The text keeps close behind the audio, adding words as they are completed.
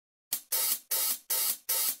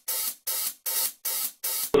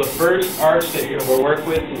So the first arch that you're going to work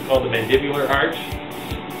with is called the mandibular arch,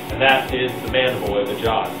 and that is the mandible or the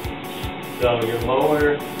jaw. So your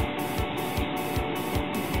lower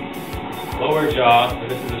jaw, and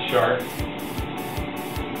this is a shark.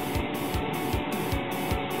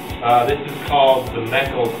 This is called the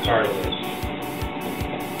Labial Cartilage.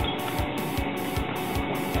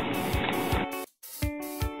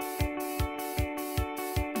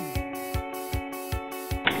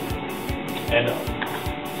 And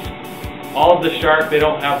all of the shark, they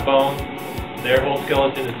don't have bone. Their whole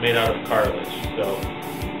skeleton is made out of cartilage. So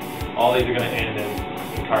all these are going to end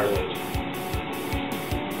in cartilage.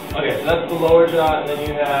 Okay, so that's the lower jaw, and then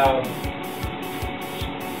you have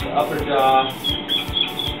the upper jaw,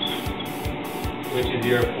 which is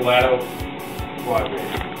your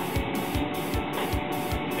Palatoquadrate.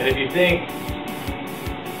 And if you think,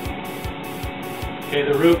 okay,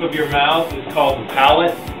 the roof of your mouth is called the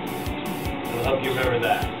palate. It'll help you remember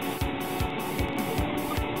that.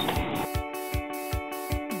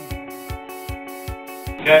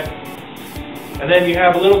 Okay? And then you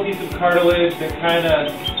have a little piece of cartilage that kind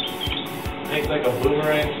of makes like a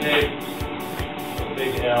boomerang shape, a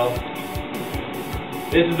big L.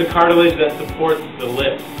 This is the cartilage that supports the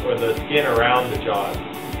lips or the skin around the jaws.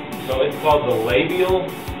 So it's called the labial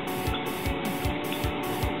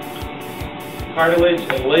cartilage,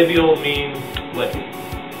 and labial means lips.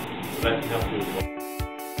 So that can help you as well.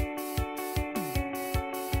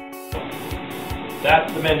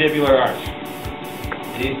 That's the mandibular arch.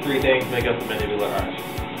 These three things make up the mandibular arch.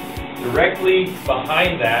 Directly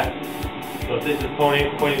behind that, so if this is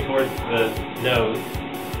pointing towards the nose,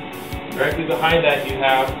 directly behind that you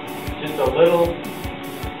have just a little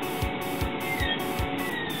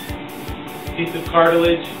piece of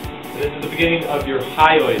cartilage. This is the beginning of your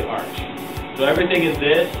hyoid arch. So everything in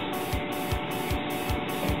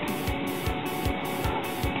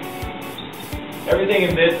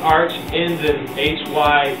this arch ends in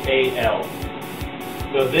Hyal.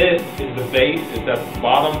 So this is the base, it's at the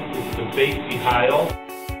bottom, it's the base Hyoid.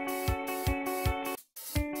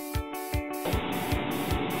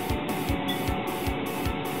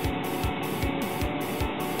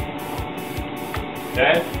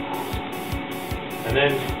 Okay? And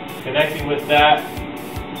then connecting with that,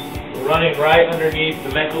 running right underneath the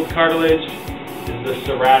Labial Cartilage is the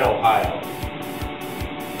Hyoid.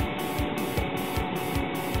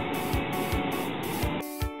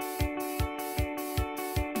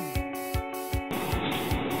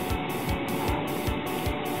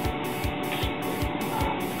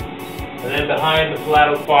 And then behind the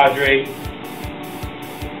Palatoquadrate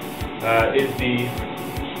is the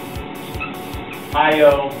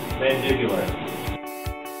Hyomandibular.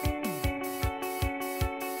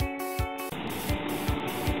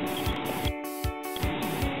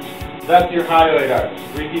 That's your hyoid arch.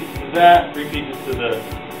 3 pieces to that, 3 pieces to the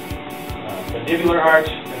mandibular arch,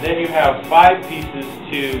 and then you have 5 pieces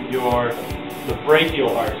to the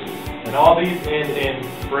branchial arches. And all these end in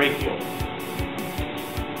branchial.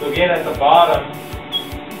 So again, at the bottom,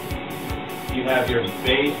 you have your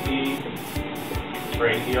basey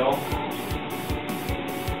branchial.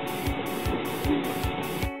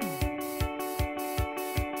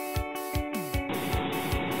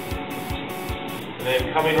 And then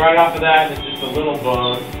coming right off of that is just a little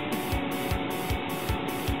bone.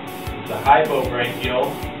 It's a hypobranchial.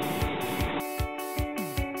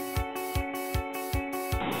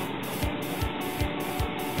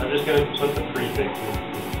 I'm just going to put the prefixes.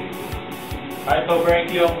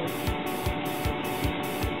 Hypobranchial.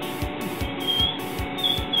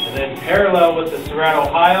 And then parallel with the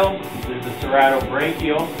Hyoid is the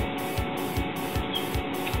Branchial.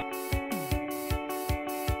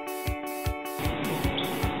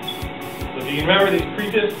 So if you remember these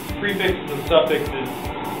prefixes and suffixes,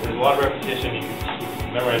 there's a lot of repetition, you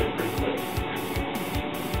can memorize it pretty quick.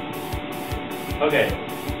 Okay.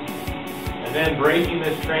 And then breaking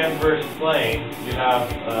this transverse plane, you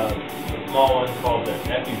have a small one called the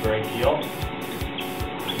epibranchial.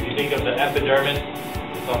 If you think of the epidermis,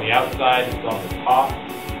 it's on the outside, it's on the top.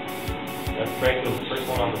 The epibranchial is the first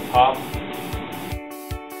one on the top.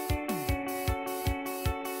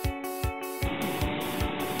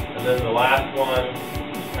 And then the last one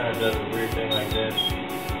kind of does a weird thing like this.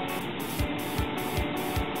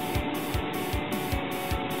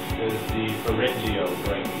 Is the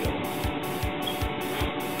pharyngeo-branchial.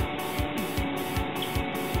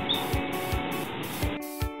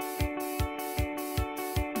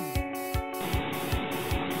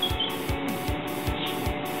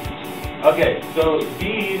 Okay, so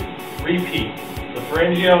these repeat. The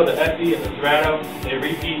pharyngeo, the epi, and the serrato, they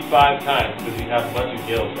repeat 5 times because you have a bunch of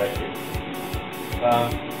gills right here.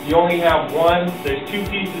 You only have one. There's two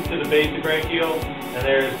pieces to the base of branchial, and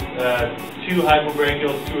there's two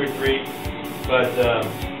hypobranchials, 2 or 3, but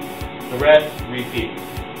the rest repeat.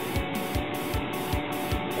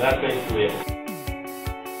 And that's basically it.